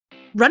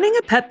Running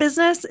a pet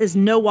business is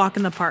no walk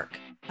in the park.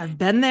 I've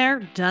been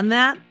there, done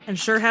that, and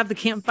sure have the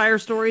campfire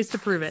stories to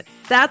prove it.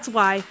 That's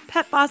why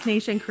Pet Boss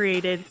Nation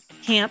created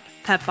Camp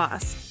Pet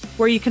Boss,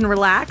 where you can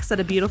relax at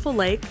a beautiful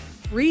lake,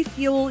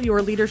 refuel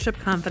your leadership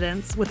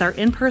confidence with our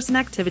in-person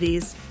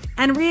activities,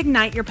 and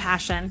reignite your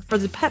passion for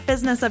the pet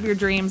business of your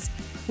dreams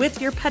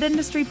with your pet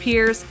industry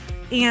peers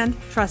and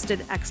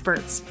trusted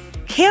experts.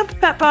 Camp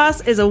Pet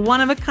Boss is a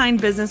one-of-a-kind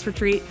business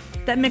retreat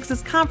that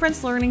mixes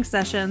conference learning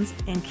sessions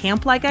and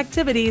camp-like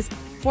activities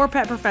for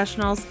pet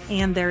professionals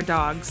and their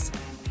dogs.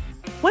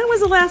 When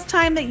was the last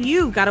time that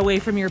you got away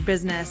from your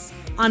business,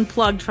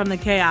 unplugged from the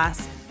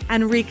chaos,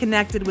 and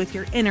reconnected with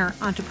your inner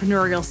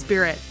entrepreneurial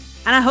spirit?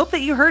 And I hope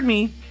that you heard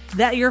me,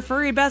 that your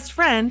furry best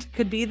friend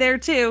could be there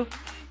too.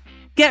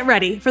 Get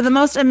ready for the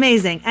most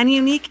amazing and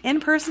unique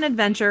in-person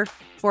adventure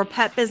for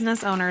pet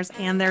business owners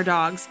and their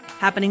dogs,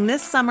 happening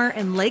this summer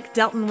in Lake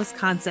Delton,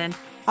 Wisconsin,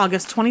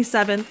 August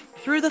 27th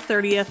through the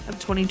 30th of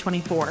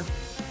 2024.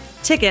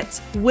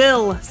 Tickets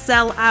will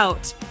sell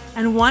out,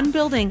 and one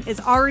building is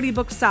already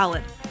booked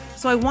solid.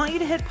 So I want you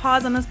to hit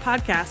pause on this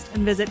podcast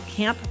and visit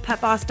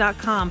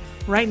camppetboss.com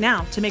right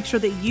now to make sure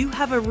that you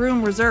have a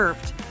room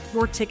reserved.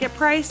 Your ticket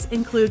price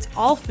includes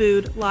all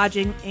food,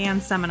 lodging,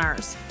 and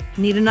seminars.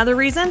 Need another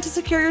reason to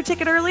secure your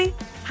ticket early?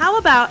 How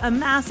about a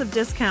massive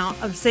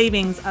discount of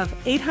savings of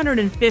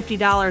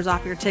 $850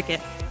 off your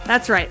ticket?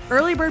 That's right,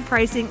 early bird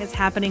pricing is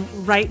happening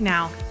right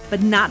now,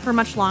 but not for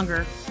much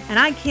longer. And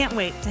I can't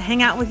wait to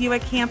hang out with you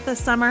at camp this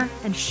summer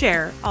and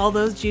share all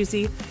those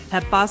juicy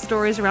Pet Boss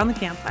stories around the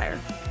campfire.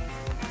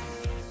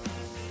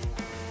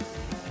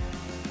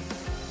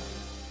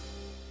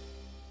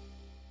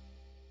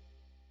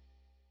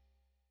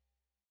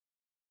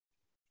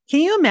 Can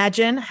you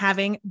imagine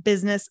having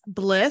business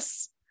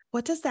bliss?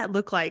 What does that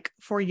look like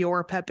for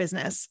your pet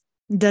business?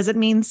 Does it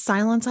mean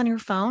silence on your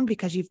phone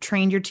because you've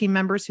trained your team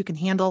members who can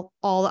handle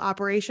all the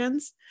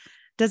operations?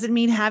 Does it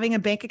mean having a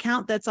bank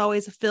account that's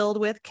always filled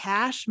with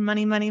cash,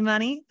 money,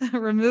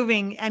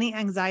 removing any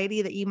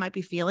anxiety that you might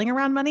be feeling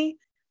around money?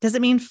 Does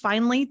it mean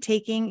finally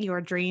taking your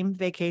dream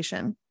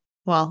vacation?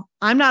 Well,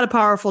 I'm not a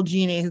powerful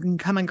genie who can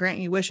come and grant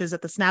you wishes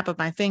at the snap of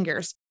my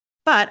fingers,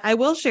 but I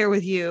will share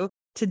with you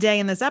today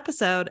in this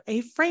episode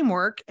a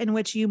framework in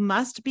which you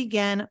must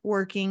begin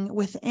working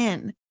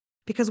within.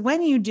 Because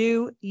when you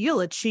do,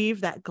 you'll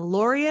achieve that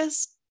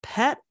glorious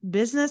pet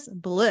business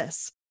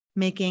bliss,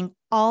 making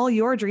all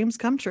your dreams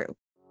come true.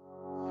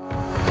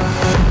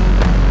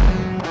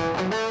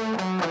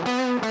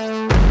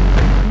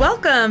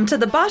 Welcome to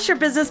the Boss Your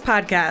Business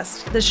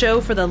podcast, the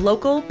show for the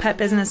local pet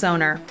business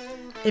owner.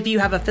 If you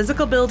have a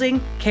physical building,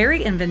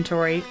 carry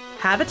inventory,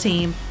 have a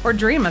team, or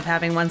dream of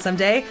having one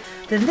someday,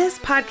 then this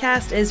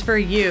podcast is for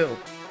you.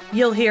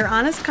 You'll hear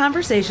honest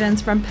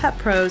conversations from pet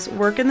pros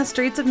working the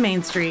streets of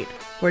Main Street,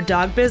 where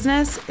dog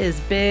business is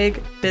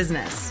big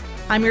business.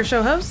 I'm your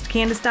show host,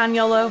 Candace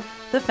Daniolo,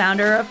 the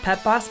founder of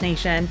Pet Boss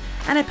Nation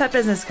and a pet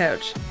business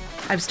coach.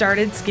 I've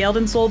started, scaled,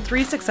 and sold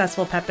 3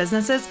 successful pet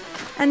businesses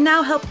and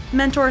now help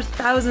mentor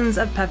thousands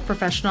of pet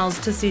professionals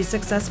to see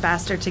success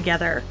faster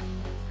together.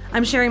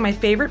 I'm sharing my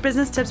favorite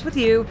business tips with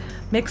you,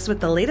 mixed with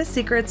the latest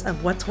secrets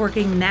of what's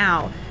working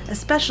now,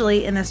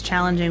 especially in this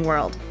challenging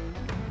world.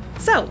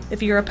 So,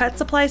 if you're a pet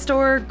supply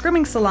store,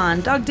 grooming salon,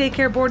 dog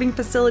daycare boarding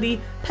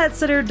facility, pet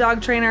sitter,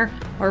 dog trainer,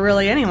 or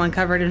really anyone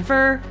covered in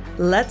fur,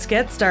 let's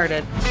get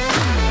started.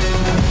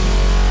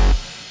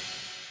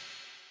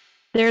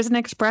 There's an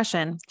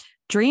expression,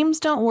 dreams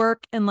don't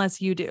work unless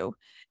you do.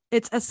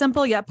 It's a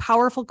simple yet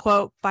powerful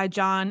quote by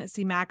John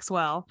C.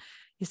 Maxwell.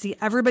 You see,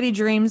 everybody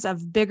dreams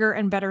of bigger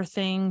and better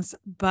things,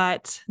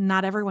 but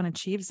not everyone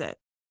achieves it.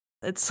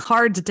 It's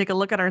hard to take a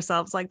look at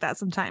ourselves like that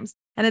sometimes.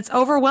 And it's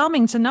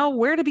overwhelming to know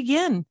where to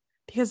begin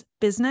because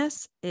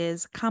business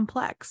is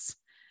complex.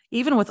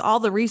 Even with all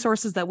the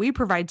resources that we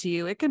provide to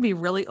you, it can be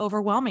really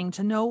overwhelming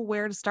to know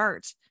where to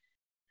start.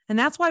 And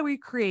that's why we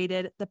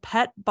created the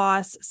Pet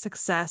Boss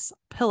Success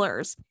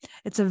Pillars.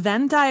 It's a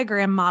Venn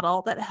diagram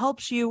model that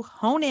helps you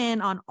hone in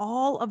on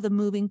all of the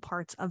moving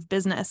parts of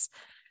business.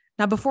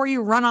 Now, before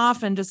you run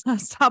off and just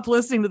stop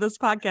listening to this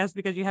podcast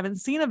because you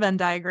haven't seen a Venn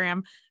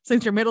diagram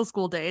since your middle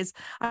school days,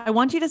 I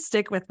want you to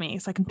stick with me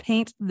so I can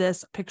paint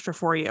this picture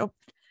for you.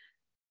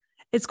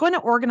 It's going to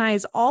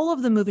organize all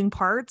of the moving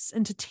parts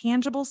into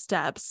tangible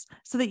steps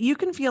so that you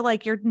can feel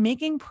like you're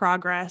making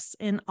progress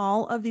in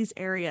all of these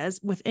areas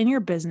within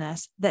your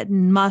business that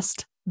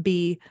must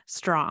be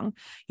strong.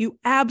 You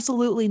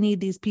absolutely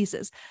need these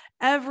pieces.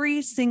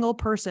 Every single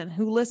person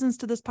who listens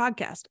to this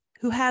podcast,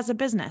 who has a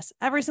business,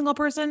 every single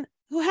person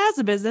who has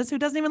a business who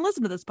doesn't even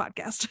listen to this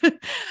podcast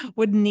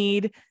would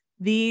need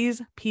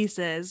these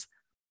pieces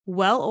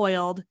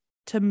well-oiled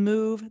to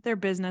move their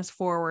business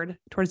forward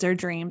towards their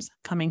dreams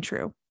coming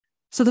true.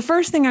 So the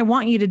first thing I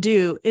want you to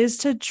do is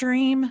to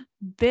dream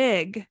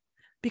big,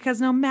 because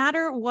no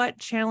matter what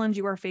challenge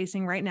you are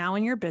facing right now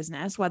in your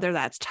business, whether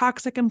that's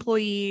toxic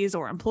employees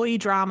or employee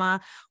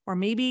drama, or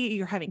maybe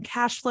you're having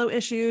cash flow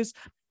issues,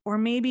 or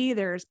maybe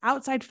there's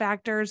outside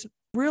factors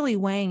really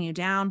weighing you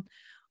down,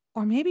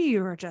 or maybe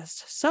you're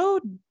just so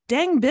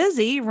dang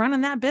busy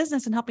running that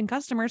business and helping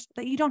customers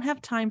that you don't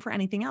have time for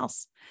anything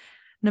else.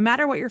 No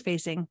matter what you're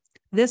facing,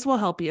 this will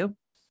help you,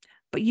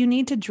 but you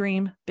need to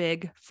dream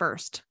big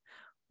first.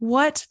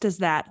 What does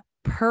that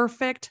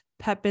perfect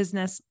pet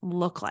business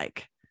look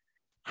like?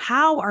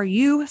 How are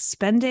you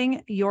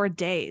spending your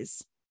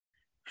days?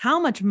 How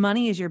much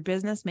money is your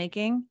business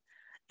making?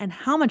 And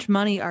how much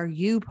money are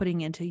you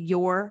putting into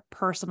your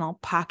personal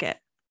pocket?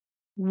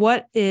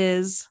 What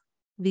is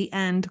the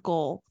end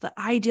goal, the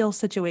ideal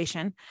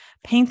situation?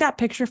 Paint that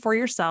picture for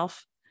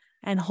yourself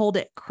and hold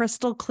it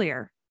crystal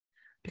clear.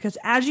 Because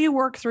as you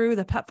work through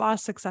the Pet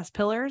Boss Success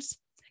Pillars,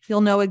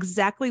 you'll know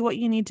exactly what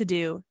you need to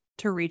do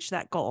to reach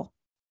that goal.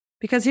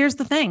 Because here's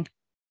the thing,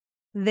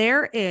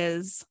 there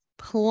is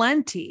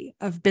plenty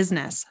of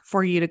business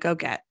for you to go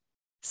get.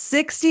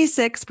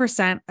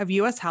 66% of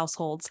US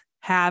households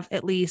have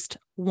at least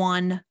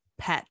one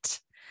pet,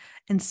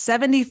 and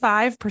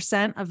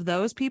 75% of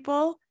those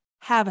people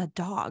have a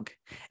dog.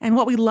 And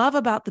what we love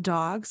about the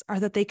dogs are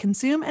that they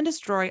consume and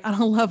destroy on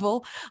a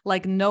level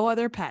like no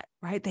other pet,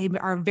 right? They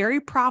are a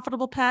very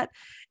profitable pet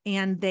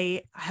and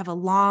they have a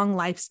long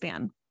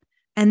lifespan.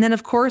 And then,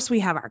 of course, we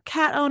have our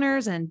cat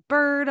owners and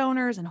bird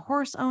owners and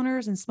horse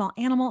owners and small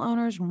animal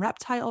owners and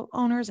reptile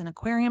owners and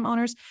aquarium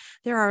owners.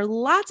 There are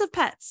lots of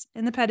pets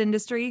in the pet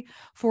industry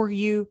for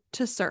you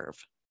to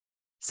serve.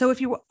 So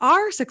if you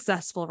are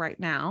successful right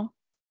now,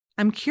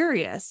 I'm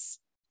curious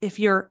if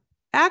you're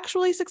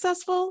actually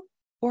successful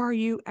or are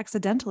you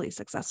accidentally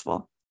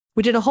successful?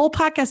 We did a whole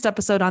podcast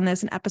episode on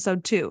this in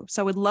episode 2.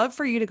 So I would love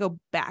for you to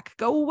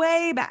go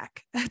way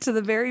back to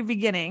the very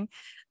beginning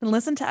and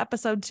listen to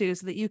episode 2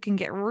 so that you can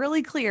get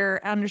really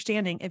clear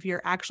understanding if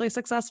you're actually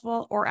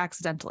successful or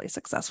accidentally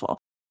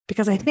successful.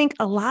 Because I think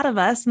a lot of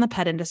us in the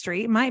pet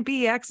industry might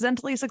be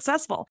accidentally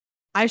successful.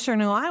 I sure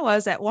knew I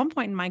was at one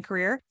point in my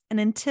career. And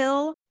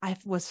until I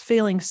was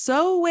feeling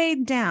so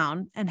weighed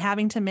down and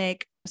having to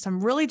make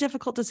some really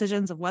difficult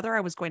decisions of whether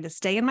I was going to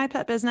stay in my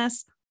pet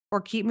business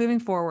or keep moving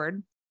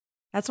forward,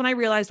 that's when I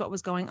realized what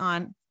was going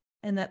on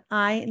and that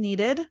I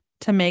needed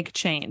to make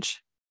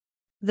change.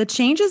 The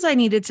changes I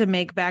needed to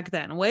make back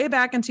then, way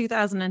back in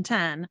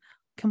 2010,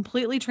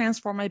 completely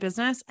transformed my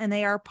business, and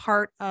they are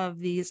part of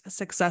these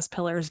success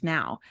pillars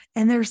now,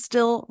 and they're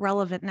still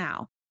relevant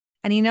now.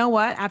 And you know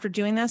what? After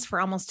doing this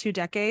for almost 2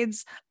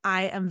 decades,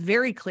 I am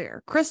very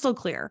clear, crystal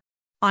clear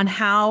on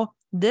how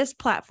this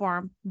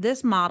platform,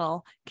 this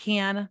model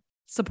can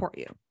support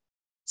you.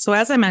 So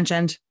as I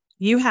mentioned,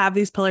 you have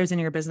these pillars in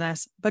your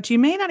business, but you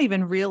may not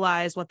even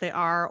realize what they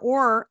are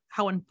or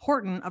how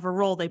important of a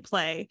role they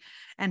play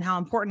and how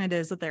important it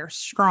is that they're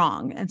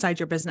strong inside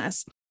your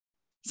business.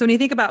 So when you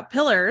think about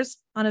pillars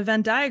on a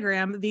Venn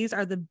diagram, these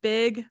are the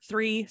big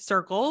 3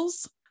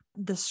 circles,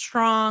 the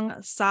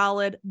strong,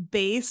 solid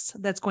base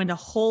that's going to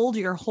hold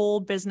your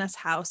whole business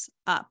house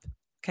up.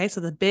 Okay,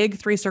 so the big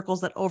 3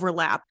 circles that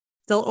overlap.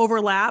 They'll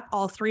overlap,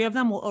 all 3 of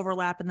them will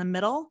overlap in the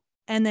middle,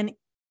 and then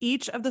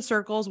each of the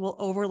circles will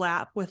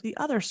overlap with the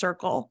other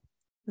circle.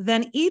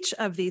 Then each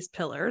of these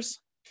pillars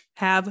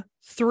have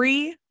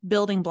 3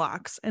 building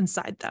blocks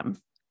inside them.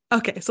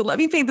 Okay, so let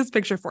me paint this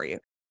picture for you.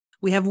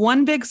 We have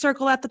one big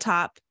circle at the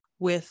top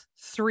with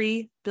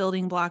 3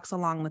 building blocks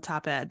along the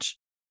top edge.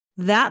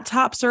 That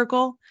top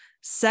circle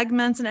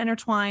segments and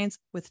intertwines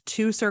with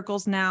 2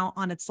 circles now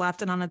on its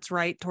left and on its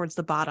right towards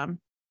the bottom.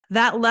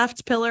 That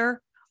left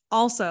pillar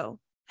also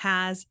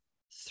has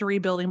 3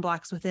 building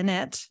blocks within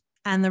it,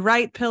 and the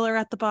right pillar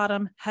at the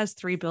bottom has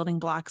 3 building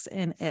blocks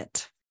in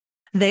it.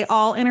 They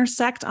all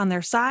intersect on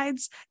their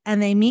sides,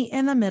 and they meet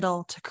in the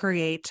middle to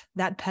create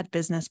that pet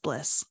business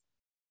bliss.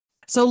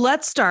 So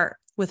let's start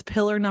with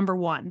pillar number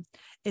 1.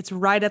 It's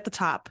right at the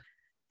top,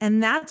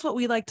 and that's what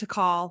we like to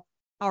call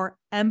our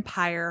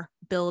empire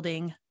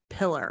building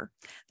pillar.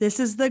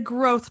 This is the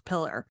growth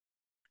pillar.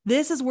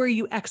 This is where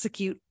you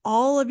execute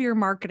all of your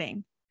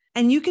marketing,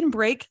 and you can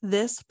break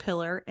this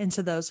pillar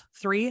into those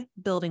 3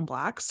 building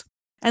blocks.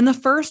 And the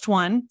first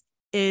one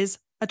is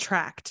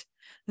attract.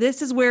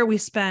 This is where we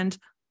spend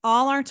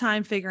all our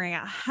time figuring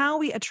out how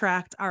we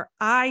attract our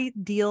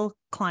ideal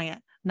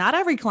client, not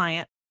every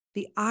client,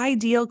 the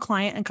ideal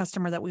client and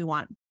customer that we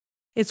want.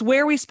 It's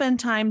where we spend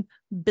time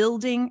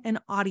building an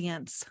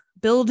audience,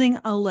 building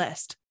a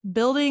list,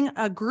 building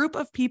a group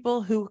of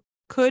people who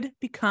could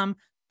become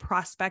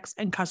prospects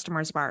and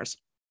customers of ours.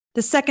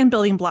 The second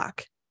building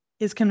block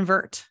is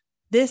convert.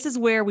 This is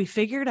where we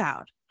figured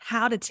out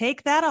how to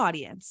take that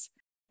audience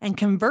and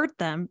convert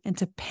them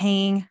into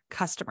paying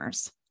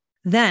customers.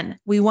 Then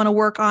we want to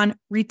work on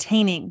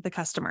retaining the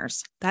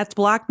customers. That's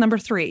block number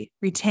 3,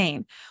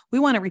 retain. We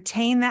want to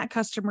retain that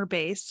customer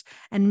base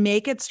and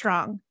make it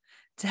strong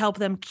to help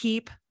them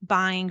keep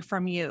buying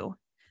from you.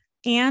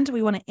 And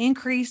we want to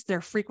increase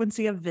their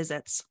frequency of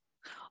visits,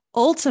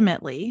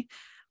 ultimately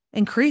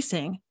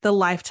increasing the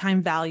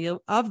lifetime value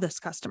of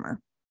this customer.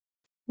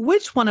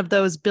 Which one of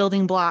those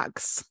building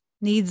blocks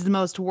needs the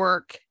most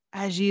work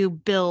as you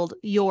build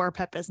your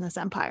pet business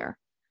empire?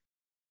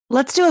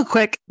 Let's do a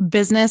quick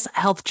business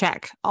health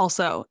check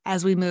also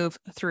as we move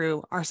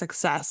through our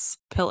success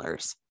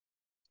pillars.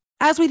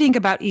 As we think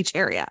about each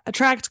area,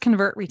 attract,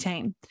 convert,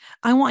 retain,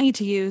 I want you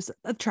to use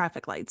a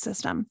traffic light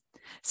system.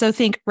 So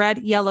think red,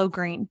 yellow,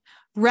 green.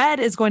 Red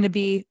is going to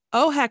be,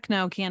 oh, heck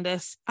no,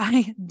 Candace.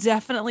 I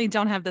definitely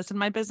don't have this in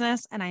my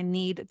business and I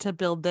need to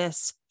build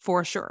this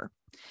for sure.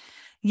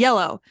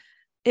 Yellow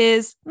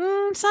is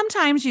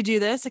sometimes you do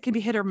this. It can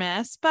be hit or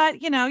miss,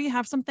 but you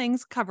have some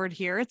things covered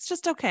here. It's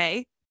just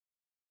okay.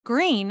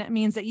 Green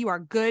means that you are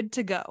good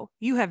to go.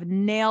 You have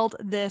nailed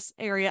this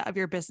area of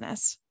your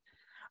business.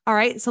 All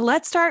right, so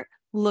let's start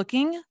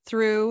looking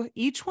through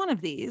each one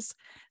of these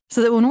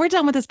so that when we're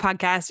done with this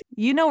podcast,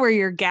 you know where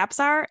your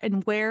gaps are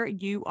and where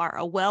you are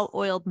a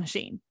well-oiled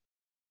machine.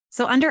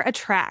 So under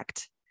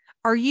attract,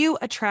 are you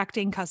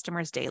attracting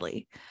customers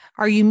daily?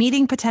 Are you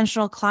meeting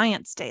potential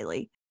clients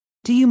daily?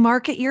 Do you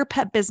market your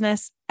pet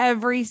business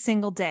every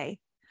single day?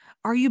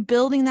 Are you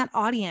building that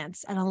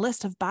audience and a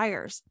list of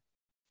buyers?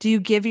 Do you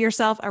give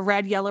yourself a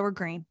red, yellow, or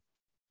green?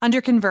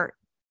 Under convert,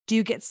 do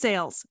you get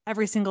sales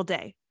every single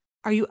day?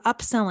 Are you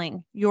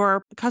upselling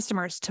your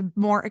customers to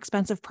more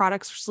expensive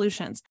products or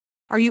solutions?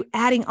 Are you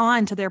adding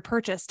on to their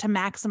purchase to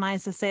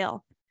maximize the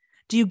sale?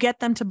 Do you get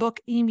them to book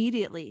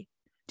immediately?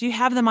 Do you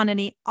have them on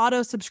any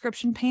auto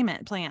subscription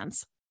payment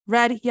plans?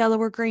 Red, yellow,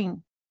 or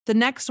green? The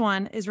next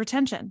one is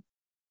retention.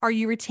 Are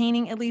you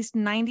retaining at least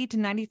 90 to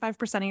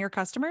 95% of your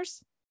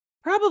customers?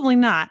 Probably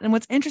not. And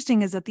what's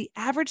interesting is that the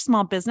average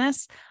small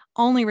business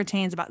only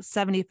retains about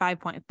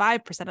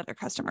 75.5% of their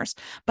customers.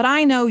 But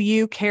I know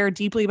you care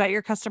deeply about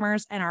your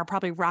customers and are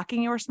probably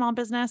rocking your small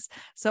business.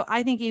 So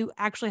I think you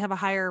actually have a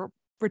higher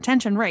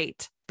retention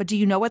rate. But do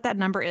you know what that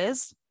number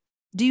is?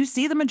 Do you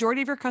see the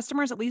majority of your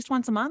customers at least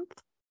once a month?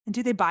 And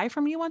do they buy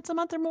from you once a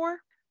month or more?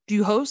 Do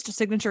you host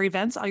signature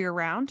events all year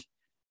round?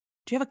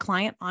 Do you have a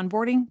client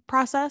onboarding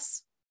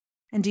process?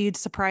 And do you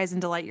surprise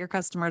and delight your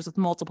customers with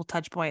multiple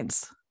touch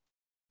points?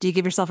 Do you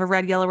give yourself a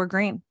red, yellow, or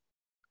green?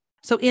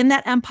 So in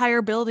that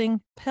empire building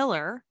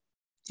pillar,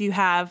 do you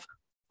have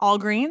all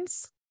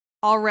greens,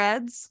 all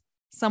reds,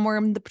 somewhere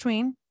in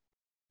between?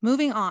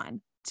 Moving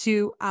on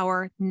to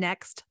our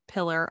next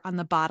pillar on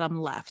the bottom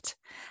left.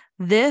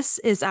 This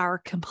is our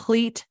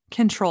complete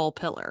control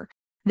pillar.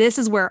 This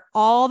is where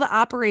all the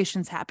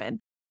operations happen.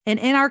 And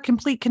in our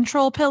complete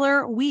control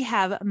pillar, we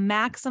have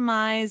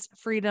maximized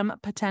freedom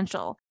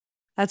potential.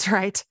 That's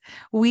right.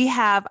 We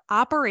have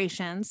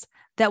operations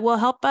that will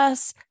help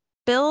us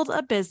build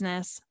a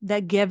business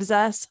that gives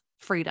us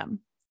freedom,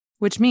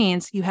 which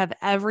means you have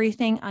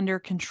everything under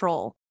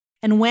control.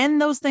 And when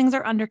those things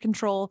are under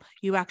control,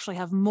 you actually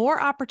have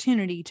more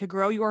opportunity to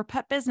grow your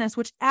pet business,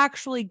 which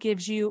actually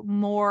gives you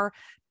more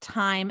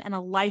time and a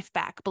life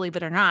back, believe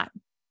it or not.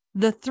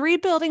 The three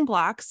building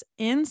blocks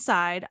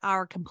inside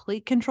our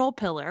complete control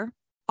pillar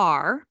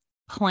are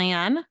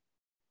plan,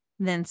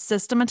 then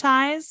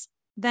systematize,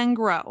 then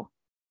grow.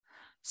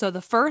 So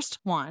the first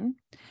one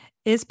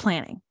is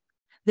planning.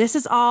 This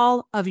is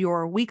all of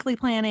your weekly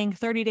planning,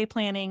 30-day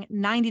planning,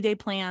 90-day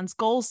plans,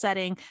 goal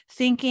setting,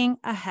 thinking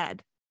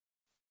ahead.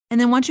 And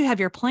then once you have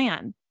your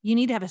plan, you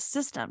need to have a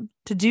system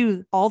to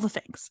do all the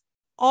things.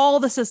 All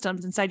the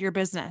systems inside your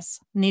business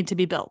need to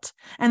be built.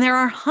 And there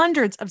are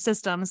hundreds of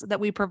systems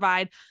that we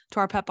provide to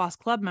our Pet Boss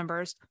Club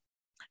members,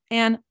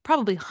 and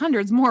probably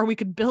hundreds more we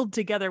could build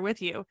together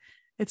with you.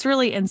 It's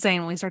really insane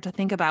when we start to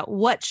think about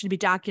what should be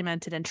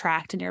documented and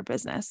tracked in your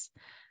business.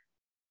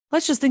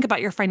 Let's just think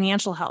about your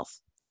financial health.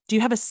 Do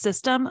you have a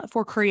system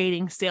for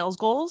creating sales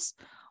goals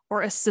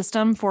or a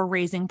system for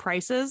raising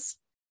prices?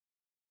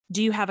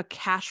 Do you have a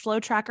cash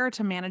flow tracker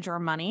to manage your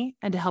money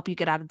and to help you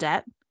get out of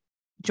debt?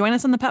 Join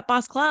us in the Pet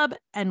Boss Club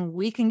and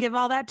we can give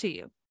all that to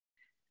you.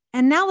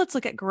 And now let's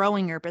look at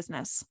growing your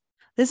business.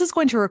 This is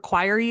going to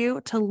require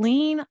you to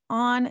lean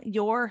on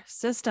your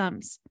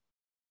systems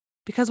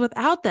because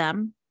without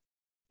them,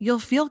 you'll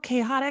feel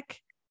chaotic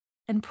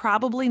and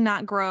probably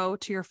not grow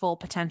to your full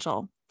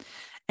potential.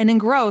 And in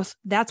growth,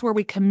 that's where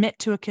we commit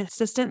to a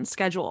consistent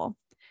schedule.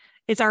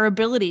 It's our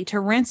ability to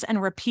rinse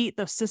and repeat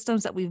those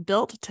systems that we've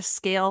built to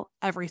scale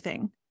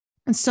everything.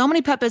 And so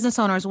many pet business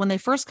owners, when they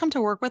first come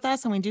to work with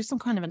us and we do some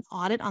kind of an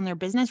audit on their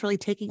business, really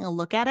taking a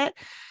look at it,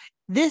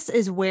 this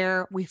is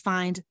where we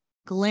find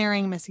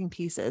glaring missing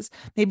pieces.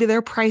 Maybe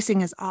their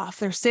pricing is off.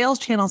 Their sales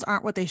channels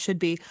aren't what they should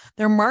be.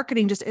 Their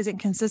marketing just isn't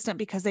consistent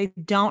because they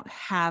don't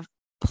have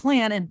a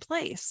plan in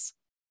place.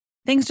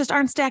 Things just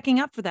aren't stacking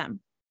up for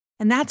them.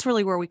 And that's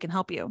really where we can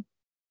help you.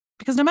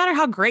 Because no matter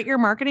how great your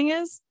marketing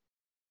is,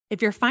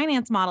 if your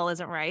finance model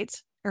isn't right,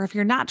 or if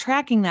you're not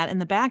tracking that in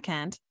the back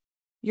end,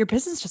 your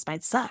business just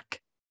might suck.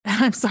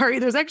 I'm sorry,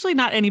 there's actually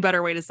not any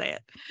better way to say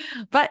it,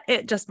 but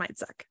it just might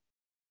suck.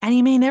 And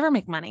you may never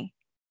make money.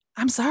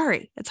 I'm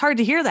sorry, it's hard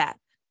to hear that.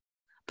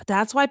 But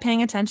that's why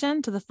paying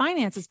attention to the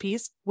finances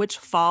piece, which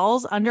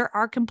falls under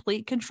our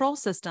complete control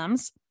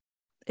systems,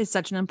 is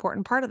such an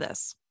important part of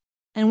this.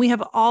 And we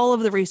have all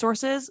of the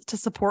resources to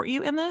support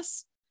you in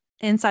this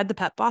inside the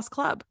Pet Boss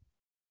Club.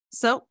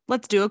 So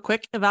let's do a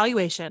quick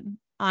evaluation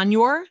on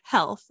your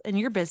health and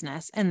your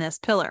business in this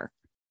pillar.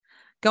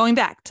 Going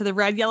back to the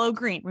red, yellow,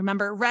 green.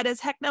 Remember, red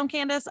is heck no,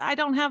 Candace. I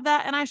don't have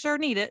that and I sure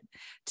need it.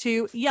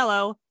 To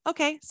yellow,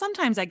 okay,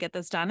 sometimes I get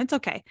this done. It's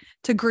okay.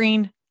 To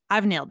green,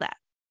 I've nailed that.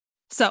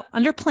 So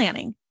under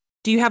planning,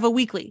 do you have a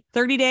weekly,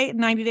 30-day,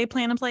 90-day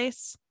plan in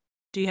place?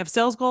 Do you have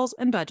sales goals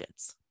and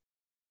budgets?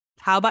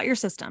 How about your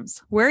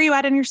systems? Where are you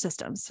at in your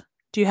systems?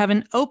 Do you have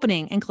an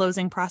opening and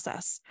closing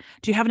process?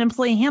 Do you have an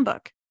employee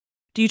handbook?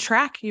 Do you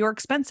track your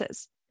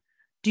expenses?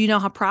 Do you know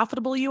how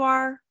profitable you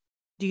are?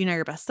 Do you know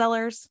your best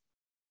sellers?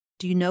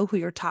 Do you know who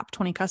your top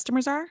 20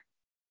 customers are?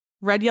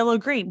 Red, yellow,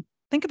 green.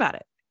 Think about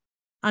it.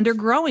 Under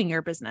growing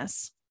your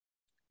business,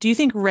 do you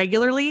think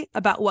regularly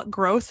about what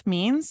growth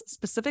means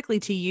specifically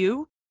to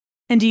you?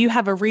 And do you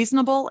have a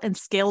reasonable and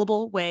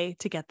scalable way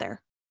to get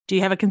there? Do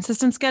you have a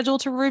consistent schedule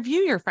to review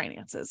your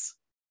finances?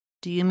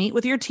 Do you meet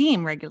with your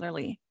team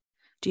regularly?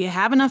 Do you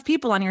have enough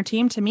people on your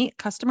team to meet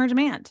customer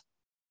demand?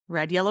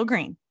 Red, yellow,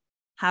 green.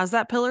 How's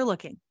that pillar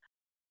looking?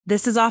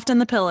 This is often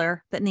the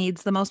pillar that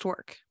needs the most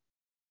work.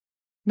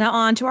 Now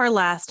on to our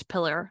last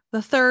pillar,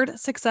 the third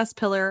success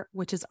pillar,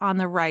 which is on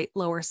the right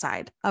lower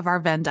side of our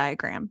Venn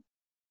diagram.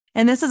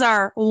 And this is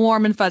our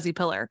warm and fuzzy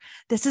pillar.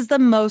 This is the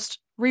most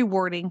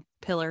rewarding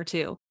pillar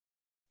too.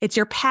 It's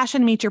your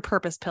passion meets your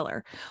purpose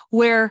pillar,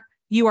 where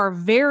you are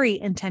very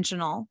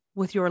intentional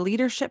with your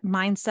leadership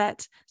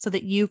mindset so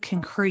that you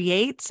can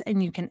create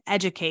and you can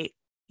educate.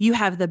 You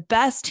have the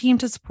best team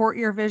to support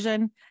your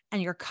vision,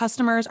 and your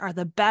customers are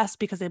the best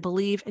because they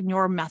believe in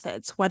your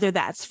methods, whether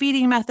that's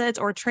feeding methods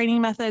or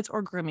training methods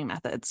or grooming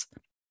methods,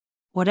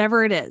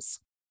 whatever it is.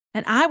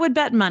 And I would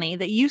bet money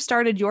that you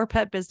started your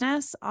pet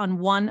business on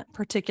one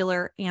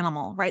particular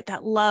animal, right?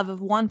 That love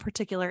of one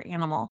particular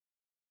animal,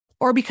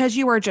 or because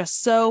you are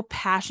just so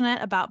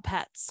passionate about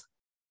pets.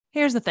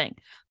 Here's the thing.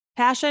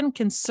 Passion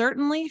can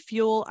certainly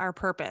fuel our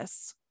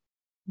purpose,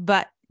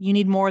 but you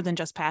need more than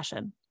just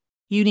passion.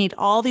 You need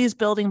all these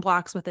building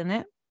blocks within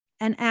it.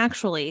 And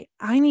actually,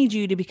 I need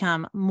you to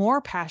become more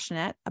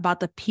passionate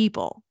about the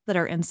people that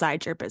are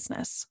inside your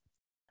business.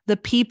 The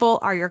people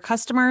are your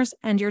customers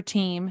and your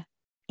team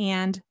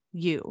and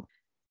you.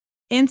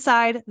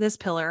 Inside this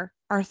pillar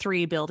are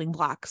 3 building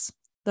blocks.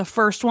 The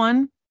first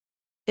one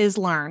is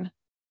learn.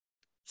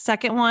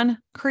 Second one,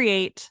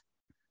 create.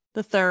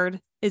 The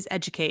third is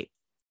educate.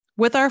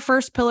 With our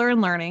first pillar in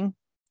learning,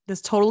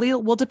 this totally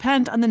will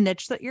depend on the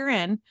niche that you're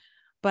in,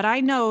 but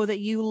I know that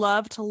you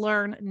love to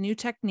learn new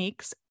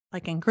techniques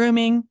like in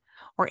grooming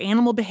or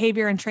animal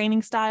behavior and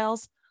training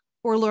styles,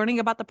 or learning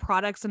about the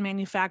products and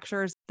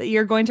manufacturers that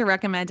you're going to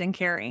recommend and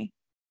carry.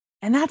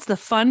 And that's the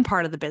fun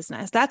part of the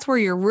business. That's where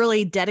you're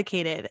really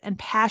dedicated and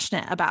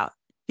passionate about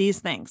these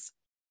things,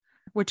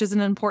 which is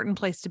an important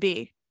place to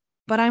be.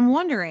 But I'm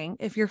wondering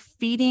if you're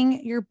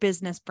feeding your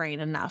business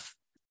brain enough.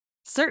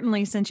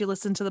 Certainly, since you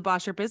listen to the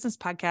Boss Your Business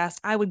podcast,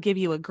 I would give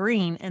you a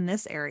green in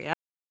this area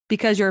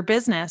because your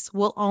business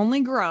will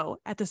only grow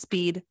at the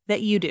speed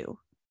that you do.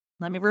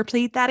 Let me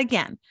repeat that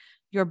again.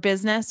 Your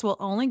business will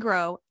only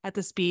grow at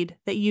the speed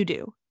that you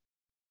do.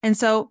 And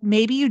so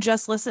maybe you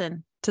just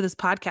listen to this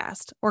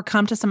podcast or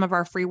come to some of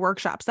our free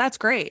workshops. That's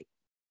great.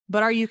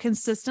 But are you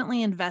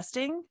consistently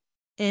investing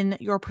in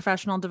your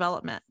professional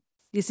development?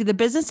 You see, the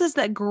businesses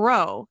that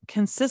grow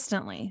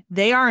consistently,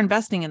 they are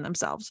investing in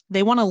themselves.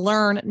 They want to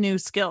learn new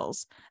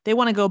skills. They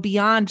want to go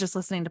beyond just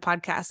listening to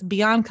podcasts,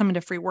 beyond coming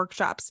to free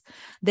workshops.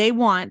 They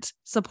want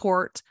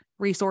support,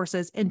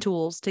 resources, and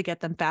tools to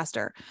get them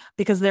faster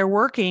because they're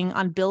working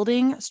on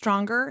building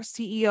stronger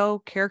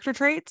CEO character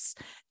traits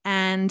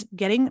and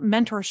getting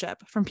mentorship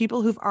from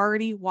people who've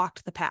already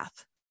walked the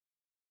path.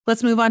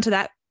 Let's move on to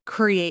that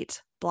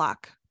create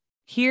block.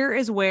 Here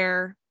is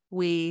where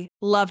we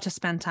love to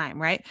spend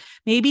time, right?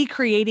 Maybe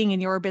creating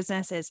in your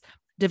business is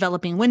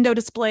developing window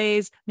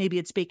displays. Maybe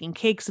it's baking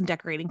cakes and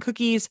decorating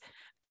cookies.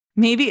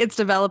 Maybe it's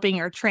developing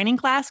your training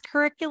class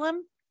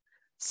curriculum,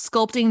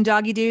 sculpting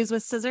doggy doos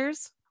with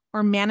scissors,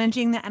 or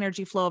managing the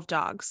energy flow of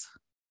dogs.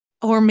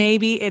 Or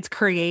maybe it's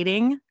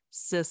creating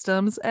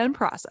systems and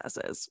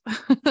processes.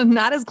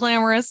 Not as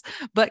glamorous,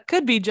 but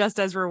could be just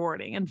as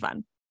rewarding and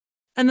fun.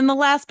 And then the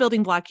last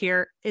building block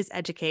here is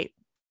educate.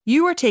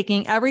 You are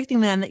taking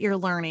everything then that you're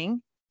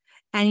learning,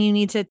 and you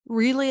need to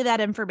relay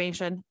that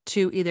information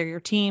to either your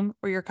team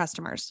or your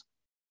customers.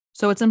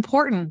 So it's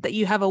important that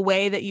you have a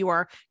way that you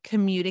are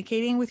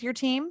communicating with your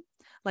team,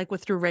 like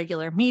through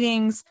regular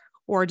meetings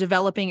or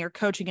developing your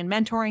coaching and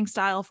mentoring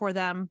style for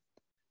them,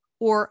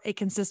 or a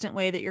consistent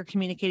way that you're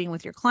communicating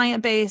with your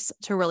client base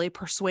to really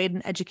persuade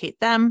and educate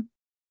them.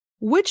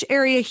 Which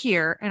area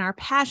here in our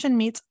passion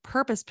meets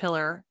purpose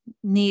pillar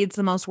needs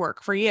the most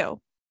work for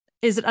you?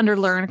 Is it under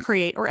learn,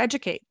 create, or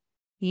educate?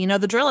 You know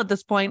the drill at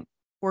this point.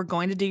 We're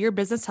going to do your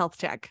business health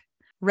check.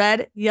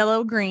 Red,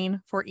 yellow,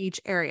 green for each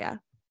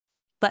area.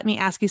 Let me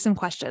ask you some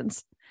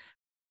questions.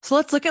 So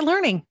let's look at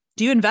learning.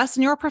 Do you invest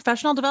in your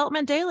professional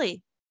development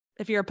daily?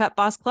 If you're a Pet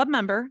Boss Club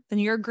member, then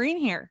you're green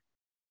here.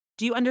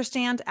 Do you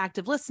understand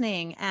active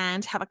listening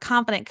and have a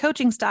confident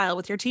coaching style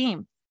with your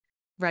team?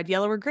 Red,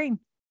 yellow, or green?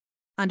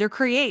 Under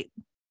create,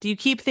 do you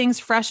keep things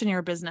fresh in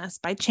your business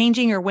by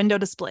changing your window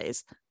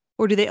displays,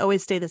 or do they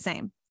always stay the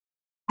same?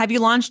 Have you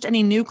launched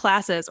any new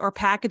classes or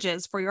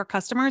packages for your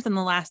customers in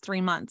the last 3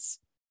 months?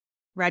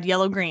 Red,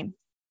 yellow, green.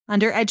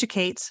 Under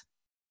educate,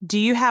 do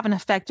you have an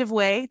effective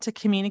way to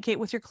communicate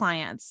with your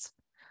clients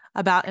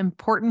about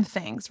important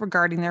things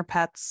regarding their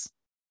pets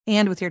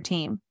and with your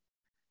team?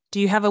 Do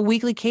you have a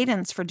weekly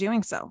cadence for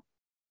doing so?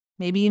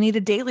 Maybe you need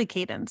a daily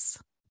cadence.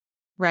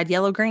 Red,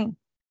 yellow, green.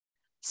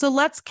 So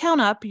let's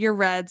count up your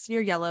reds,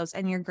 your yellows,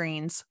 and your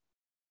greens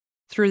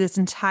through this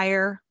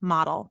entire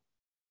model.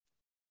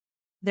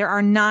 There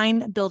are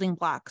 9 building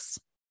blocks.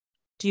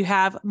 Do you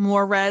have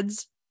more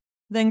reds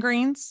than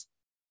greens?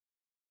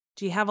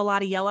 Do you have a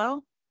lot of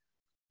yellow?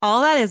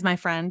 All that is, my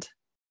friend,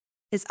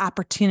 is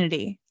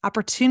opportunity.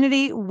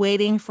 Opportunity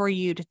waiting for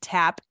you to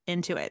tap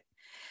into it.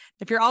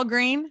 If you're all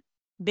green,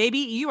 baby,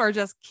 you are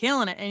just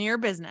killing it in your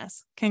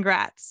business.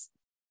 Congrats.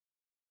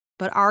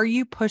 But are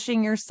you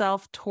pushing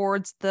yourself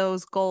towards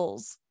those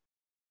goals?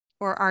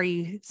 Or are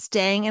you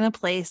staying in a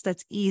place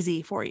that's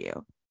easy for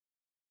you?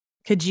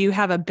 Could you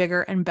have a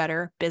bigger and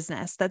better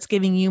business that's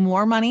giving you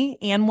more money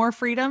and more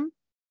freedom?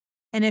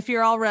 And if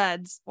you're all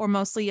reds or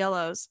mostly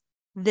yellows,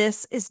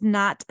 this is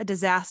not a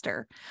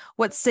disaster.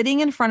 What's sitting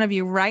in front of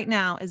you right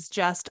now is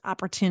just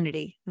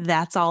opportunity.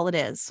 That's all it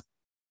is.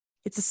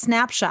 It's a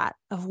snapshot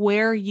of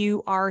where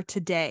you are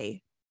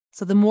today.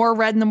 So the more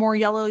red and the more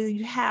yellow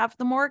you have,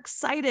 the more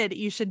excited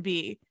you should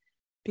be,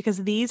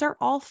 because these are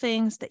all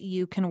things that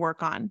you can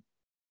work on.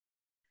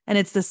 And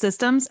it's the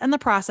systems and the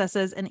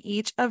processes in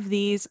each of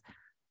these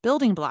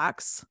building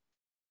blocks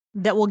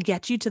that will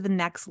get you to the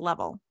next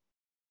level.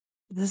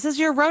 This is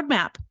your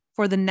roadmap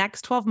for the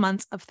next 12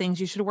 months of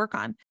things you should work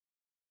on.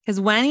 Because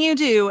when you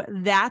do,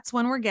 that's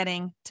when we're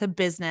getting to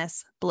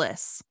business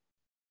bliss.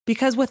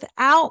 Because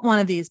without one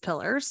of these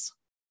pillars,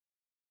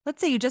 let's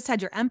say you just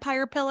had your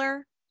empire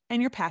pillar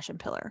and your passion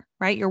pillar,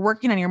 right? You're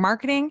working on your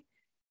marketing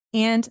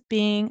and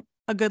being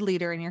a good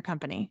leader in your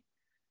company.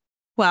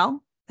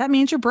 Well, that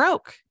means you're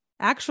broke,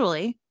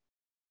 actually,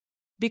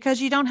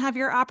 because you don't have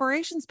your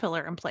operations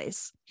pillar in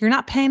place. You're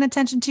not paying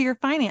attention to your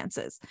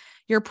finances.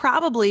 You're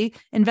probably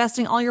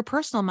investing all your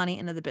personal money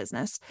into the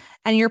business,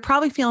 and you're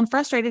probably feeling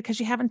frustrated because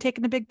you haven't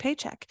taken a big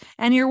paycheck,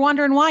 and you're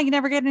wondering why you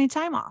never get any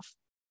time off,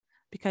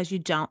 because you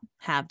don't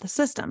have the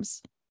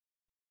systems.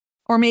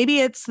 Or maybe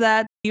it's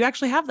that you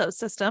actually have those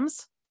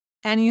systems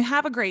and you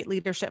have a great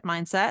leadership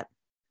mindset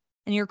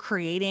and you're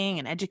creating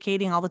and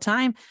educating all the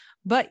time,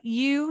 but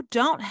you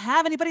don't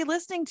have anybody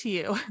listening to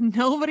you.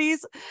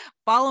 Nobody's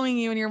following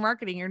you in your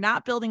marketing. You're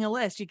not building a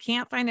list. You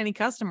can't find any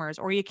customers,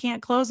 or you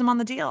can't close them on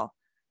the deal.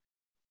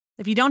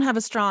 If you don't have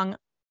a strong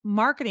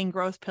marketing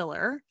growth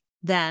pillar,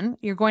 then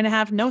you're going to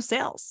have no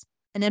sales,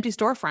 an empty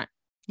storefront,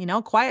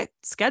 quiet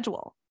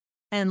schedule.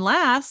 And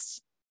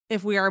last,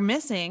 if we are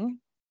missing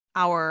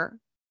our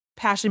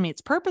passion meets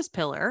purpose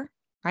pillar,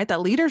 right,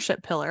 that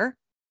leadership pillar,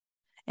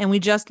 and we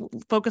just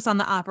focus on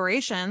the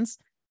operations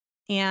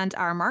and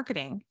our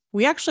marketing,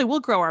 we actually will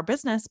grow our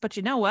business. But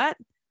you know what?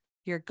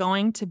 You're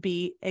going to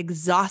be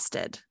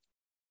exhausted,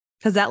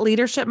 because that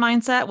leadership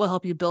mindset will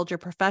help you build your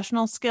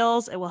professional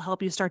skills. It will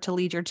help you start to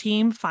lead your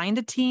team, find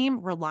a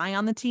team, rely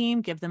on the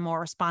team, give them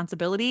more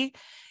responsibility.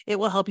 It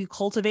will help you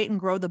cultivate and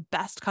grow the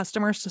best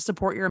customers to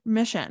support your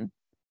mission.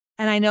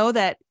 And I know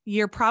that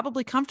you're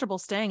probably comfortable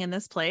staying in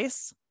this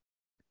place,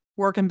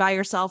 working by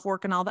yourself,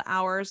 working all the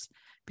hours,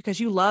 because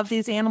you love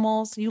these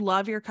animals, you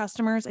love your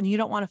customers, and you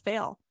don't want to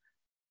fail.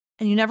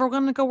 And you never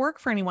want to go work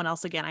for anyone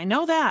else again. I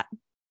know that.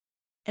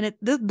 And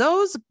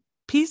those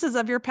pieces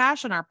of your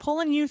passion are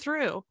pulling you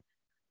through,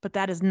 but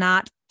that is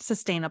not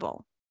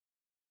sustainable.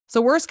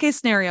 So worst case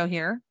scenario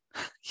here,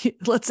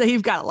 let's say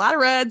you've got a lot of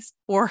reds,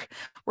 or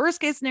worst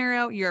case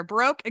scenario, you're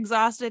broke,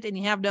 exhausted, and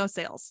you have no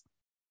sales.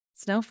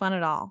 It's no fun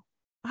at all.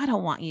 I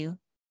don't want you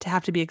to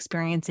have to be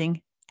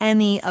experiencing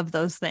any of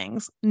those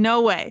things.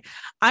 No way.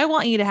 I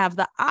want you to have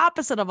the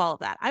opposite of all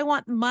of that. I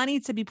want money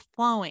to be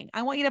flowing.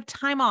 I want you to have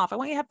time off. I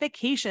want you to have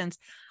vacations.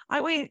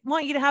 I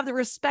want you to have the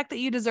respect that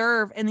you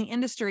deserve in the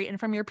industry and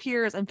from your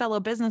peers and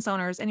fellow business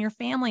owners and your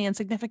family and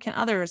significant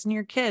others and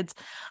your kids.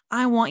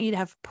 I want you to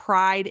have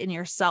pride in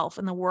yourself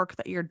and the work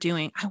that you're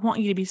doing. I want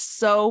you to be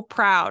so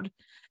proud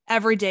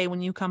every day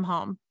when you come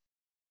home.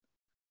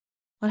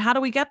 And how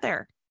do we get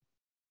there?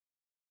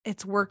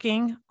 It's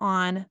working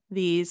on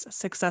these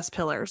success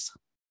pillars.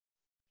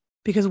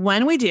 Because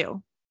when we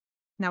do,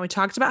 now we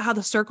talked about how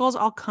the circles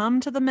all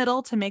come to the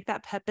middle to make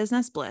that pet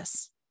business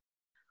bliss.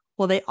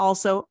 Well, they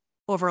also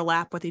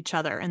overlap with each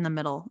other in the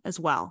middle as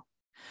well.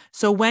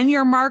 So when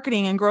your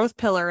marketing and growth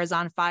pillar is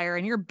on fire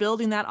and you're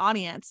building that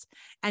audience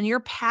and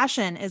your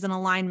passion is in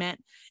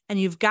alignment and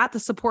you've got the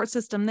support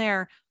system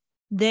there,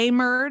 they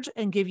merge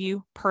and give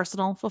you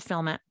personal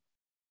fulfillment.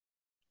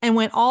 And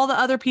when all the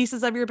other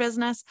pieces of your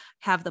business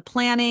have the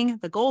planning,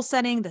 the goal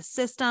setting, the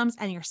systems,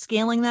 and you're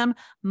scaling them,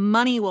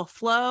 money will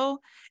flow.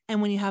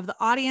 And when you have the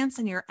audience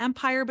and your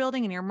empire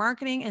building and your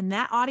marketing, and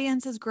that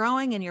audience is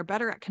growing and you're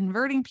better at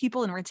converting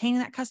people and retaining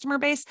that customer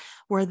base,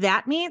 where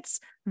that meets,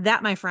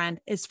 that, my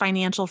friend, is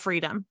financial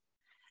freedom.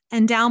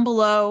 And down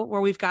below,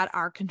 where we've got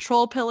our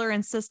control pillar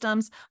and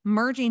systems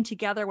merging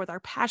together with our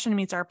passion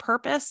meets our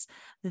purpose,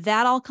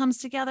 that all comes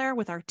together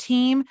with our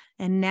team.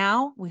 And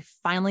now we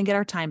finally get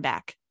our time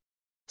back.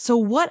 So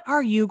what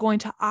are you going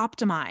to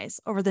optimize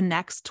over the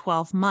next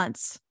 12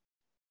 months?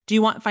 Do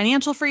you want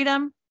financial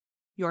freedom,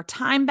 your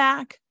time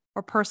back,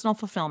 or personal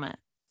fulfillment?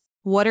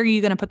 What are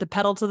you going to put the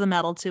pedal to the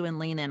metal to and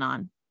lean in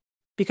on?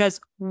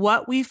 Because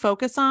what we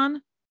focus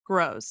on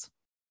grows.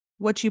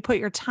 What you put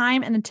your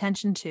time and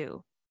attention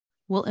to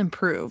will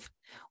improve.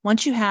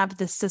 Once you have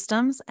the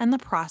systems and the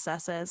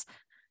processes,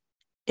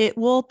 it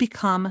will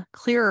become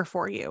clearer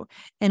for you.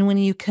 And when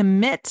you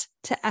commit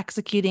to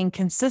executing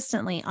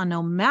consistently on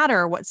no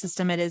matter what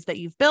system it is that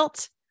you've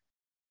built,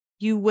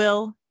 you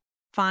will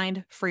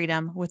find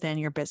freedom within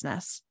your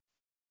business.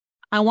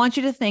 I want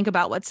you to think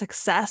about what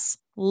success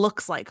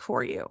looks like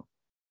for you.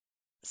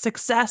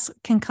 Success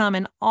can come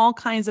in all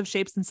kinds of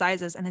shapes and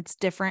sizes, and it's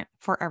different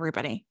for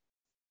everybody.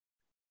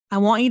 I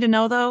want you to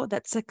know, though,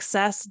 that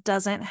success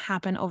doesn't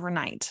happen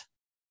overnight.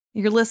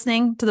 You're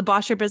listening to the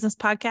Boss Your Business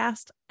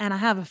podcast, and I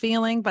have a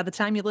feeling by the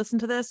time you listen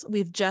to this,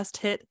 we've just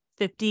hit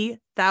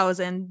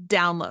 50,000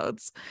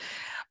 downloads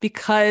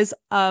because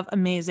of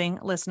amazing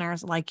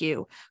listeners like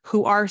you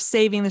who are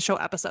saving the show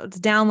episodes,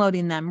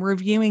 downloading them,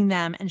 reviewing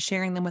them, and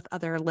sharing them with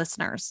other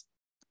listeners.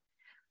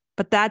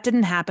 But that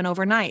didn't happen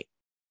overnight.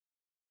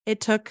 It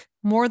took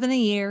more than a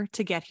year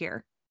to get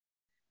here.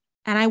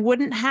 And I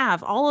wouldn't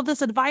have all of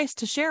this advice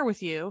to share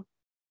with you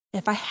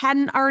if I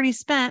hadn't already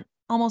spent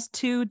almost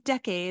 2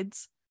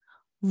 decades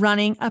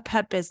running a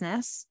pet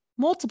business,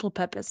 multiple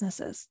pet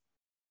businesses.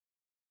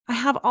 I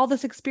have all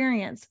this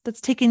experience that's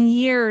taken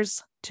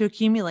years to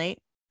accumulate.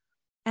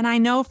 And I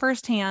know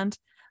firsthand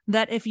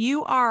that if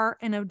you are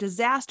in a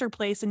disaster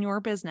place in your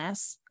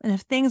business, and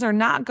if things are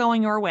not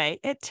going your way,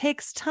 it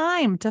takes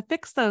time to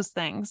fix those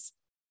things.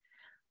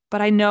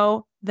 But I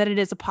know that it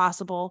is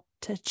possible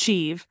to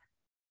achieve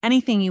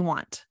anything you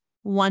want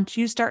once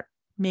you start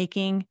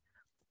making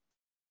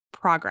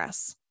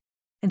progress.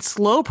 And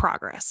slow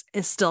progress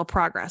is still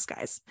progress,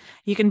 guys.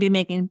 You can be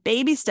making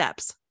baby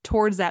steps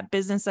towards that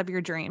business of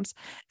your dreams.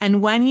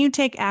 And when you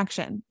take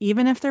action,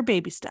 even if they're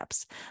baby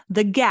steps,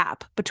 the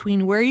gap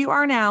between where you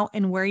are now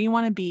and where you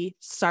want to be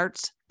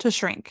starts to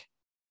shrink.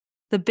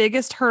 The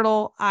biggest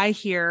hurdle I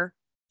hear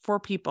for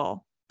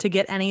people to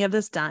get any of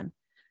this done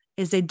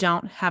is they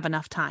don't have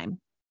enough time.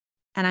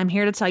 And I'm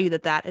here to tell you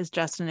that that is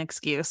just an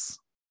excuse.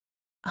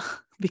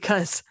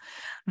 Because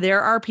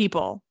there are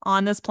people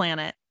on this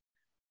planet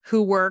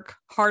who work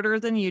harder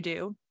than you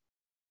do,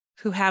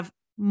 who have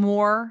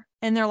more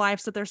in their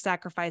lives that they're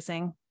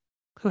sacrificing,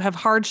 who have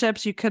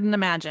hardships you couldn't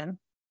imagine,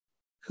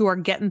 who are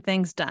getting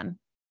things done.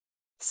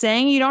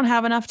 Saying you don't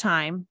have enough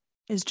time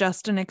is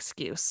just an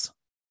excuse.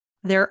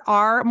 There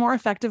are more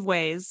effective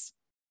ways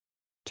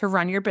to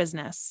run your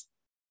business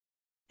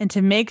and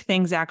to make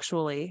things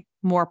actually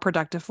more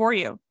productive for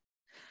you.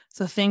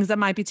 So things that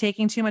might be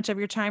taking too much of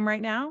your time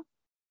right now,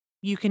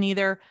 you can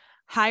either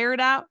hire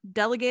it out,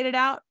 delegate it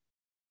out,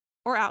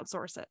 or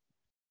outsource it.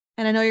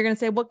 And I know you're going to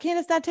say, well,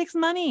 Candace, that takes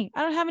money.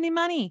 I don't have any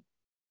money.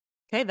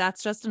 Okay,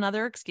 that's just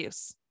another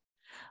excuse.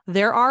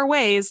 There are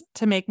ways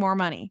to make more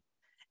money,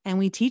 and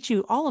we teach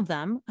you all of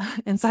them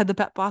inside the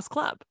Pet Boss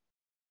Club.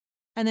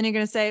 And then you're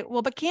going to say,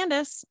 well, but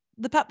Candace,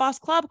 the Pet Boss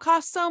Club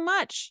costs so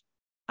much.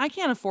 I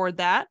can't afford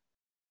that.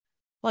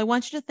 Well, I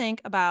want you to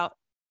think about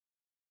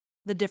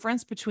the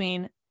difference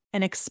between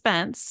an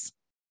expense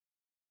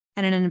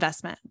and an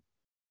investment.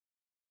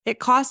 It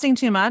costing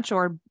too much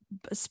or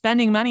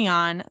spending money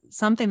on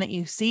something that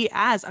you see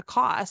as a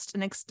cost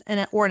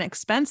or an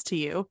expense to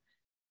you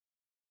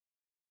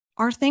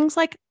are things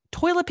like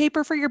toilet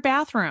paper for your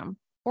bathroom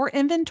or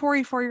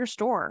inventory for your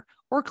store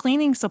or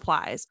cleaning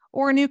supplies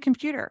or a new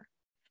computer.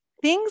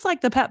 Things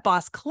like the Pet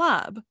Boss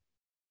Club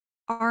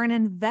are an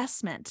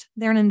investment.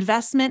 They're an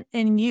investment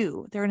in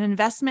you. They're an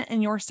investment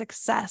in your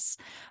success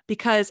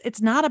because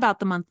it's not about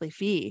the monthly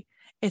fee.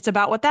 It's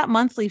about what that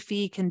monthly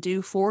fee can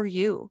do for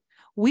you.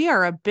 We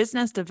are a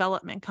business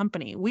development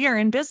company. We are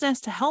in business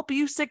to help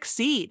you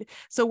succeed.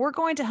 So we're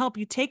going to help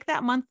you take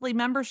that monthly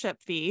membership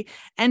fee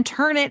and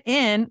turn it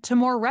into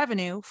more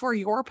revenue for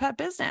your pet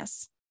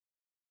business.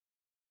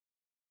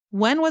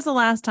 When was the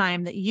last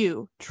time that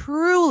you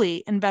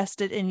truly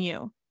invested in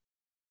you?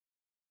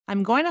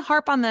 I'm going to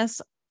harp on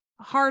this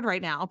hard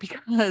right now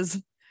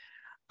because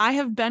I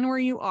have been where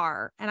you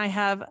are, and I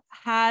have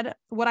had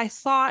what I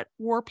thought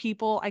were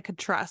people I could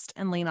trust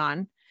and lean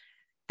on.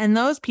 And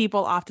those people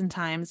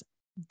oftentimes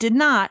did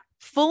not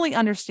fully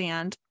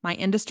understand my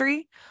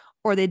industry,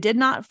 or they did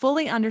not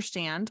fully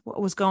understand what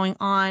was going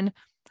on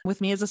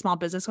with me as a small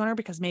business owner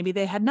because maybe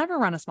they had never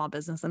run a small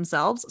business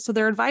themselves. So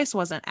their advice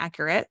wasn't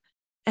accurate.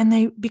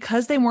 And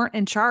because they weren't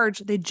in charge,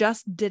 they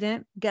just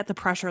didn't get the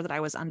pressure that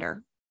I was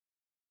under.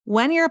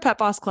 When you're a Pet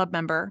Boss Club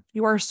member,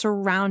 you are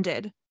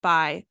surrounded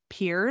by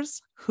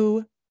peers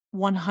who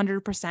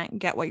 100%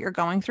 get what you're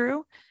going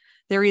through.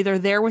 They're either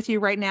there with you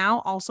right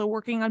now, also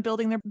working on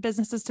building their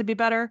businesses to be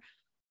better,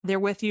 They're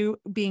with you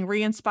being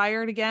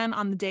re-inspired again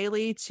on the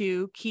daily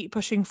to keep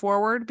pushing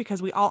forward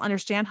because we all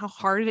understand how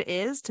hard it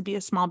is to be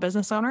a small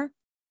business owner.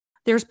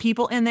 There's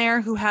people in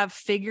there who have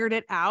figured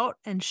it out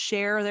and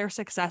share their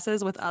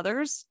successes with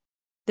others.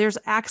 There's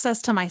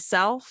access to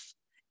myself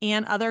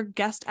and other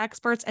guest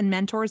experts and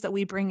mentors that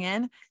we bring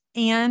in,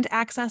 and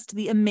access to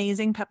the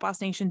amazing Pet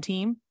Boss Nation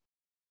team.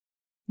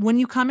 When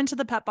you come into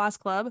the Pet Boss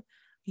Club,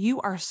 you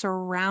are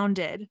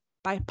surrounded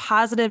by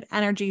positive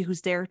energy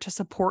who's there to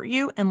support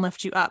you and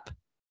lift you up.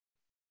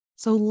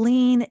 So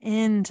lean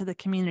into the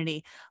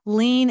community,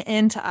 lean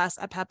into us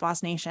at Pet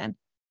Boss Nation,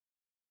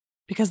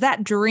 because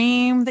that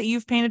dream that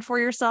you've painted for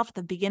yourself at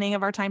the beginning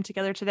of our time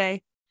together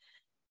today,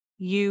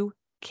 you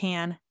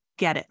can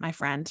get it, my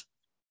friend.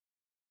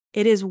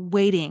 It is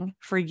waiting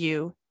for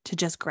you to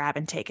just grab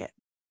and take it.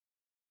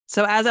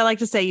 So as I like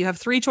to say, you have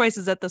three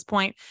choices at this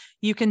point.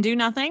 You can do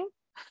nothing,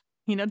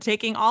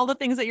 taking all the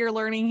things that you're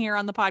learning here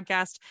on the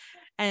podcast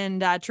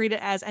and treat it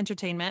as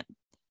entertainment.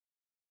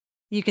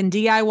 You can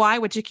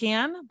DIY, which you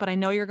can, but I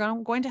know you're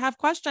going to have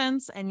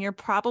questions and you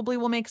probably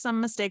will make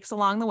some mistakes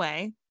along the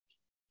way.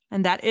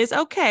 And that is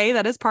okay.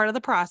 That is part of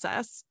the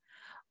process.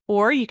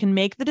 Or you can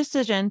make the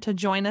decision to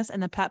join us in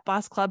the Pet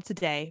Boss Club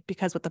today,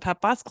 because with the Pet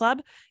Boss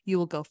Club, you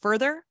will go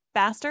further,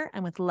 faster,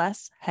 and with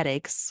less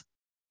headaches.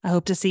 I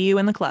hope to see you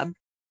in the club.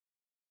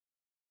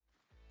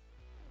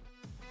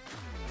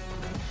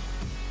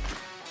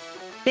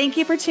 Thank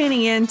you for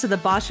tuning in to the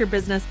Boss Your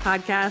Business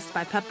podcast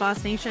by Pet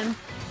Boss Nation,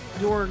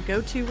 your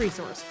go-to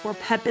resource for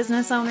pet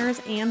business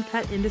owners and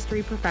pet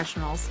industry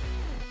professionals.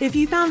 If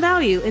you found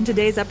value in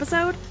today's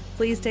episode,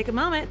 please take a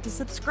moment to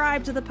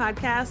subscribe to the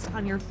podcast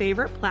on your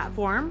favorite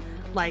platform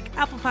like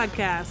Apple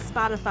Podcasts,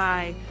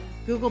 Spotify,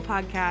 Google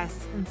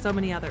Podcasts, and so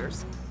many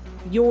others.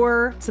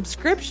 Your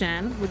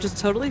subscription, which is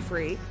totally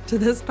free to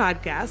this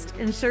podcast,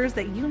 ensures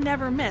that you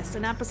never miss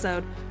an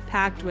episode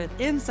packed with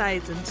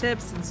insights and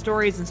tips and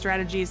stories and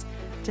strategies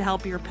to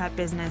help your pet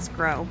business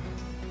grow.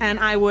 And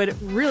I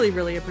would really,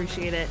 really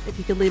appreciate it if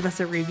you could leave us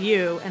a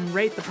review and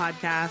rate the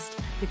podcast,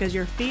 because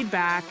your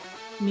feedback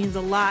means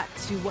a lot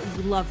to what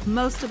you love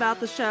most about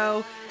the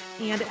show,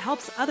 and it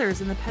helps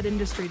others in the pet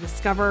industry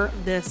discover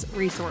this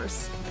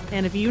resource.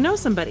 And if you know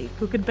somebody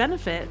who could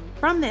benefit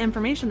from the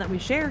information that we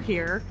share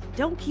here,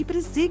 don't keep it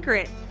a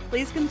secret.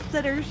 Please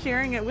consider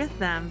sharing it with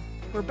them.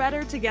 We're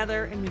better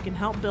together, and we can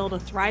help build a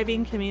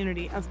thriving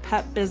community of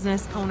pet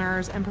business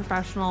owners and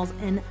professionals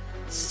in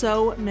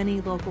so many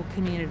local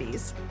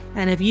communities.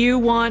 And if you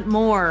want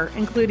more,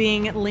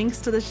 including links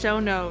to the show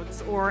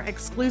notes or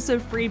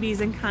exclusive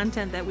freebies and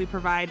content that we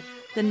provide,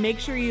 then make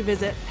sure you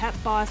visit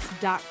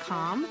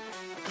petboss.com.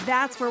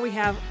 That's where we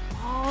have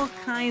all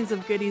kinds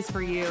of goodies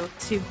for you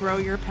to grow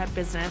your pet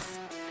business.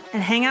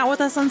 And hang out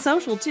with us on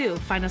social too.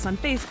 Find us on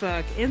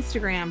Facebook,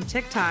 Instagram,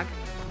 TikTok,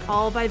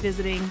 all by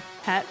visiting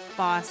Pet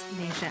Boss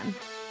Nation.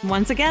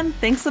 Once again,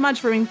 thanks so much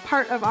for being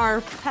part of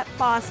our Pet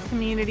Boss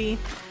community.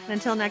 And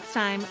until next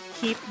time,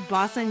 keep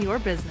bossing your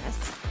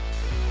business.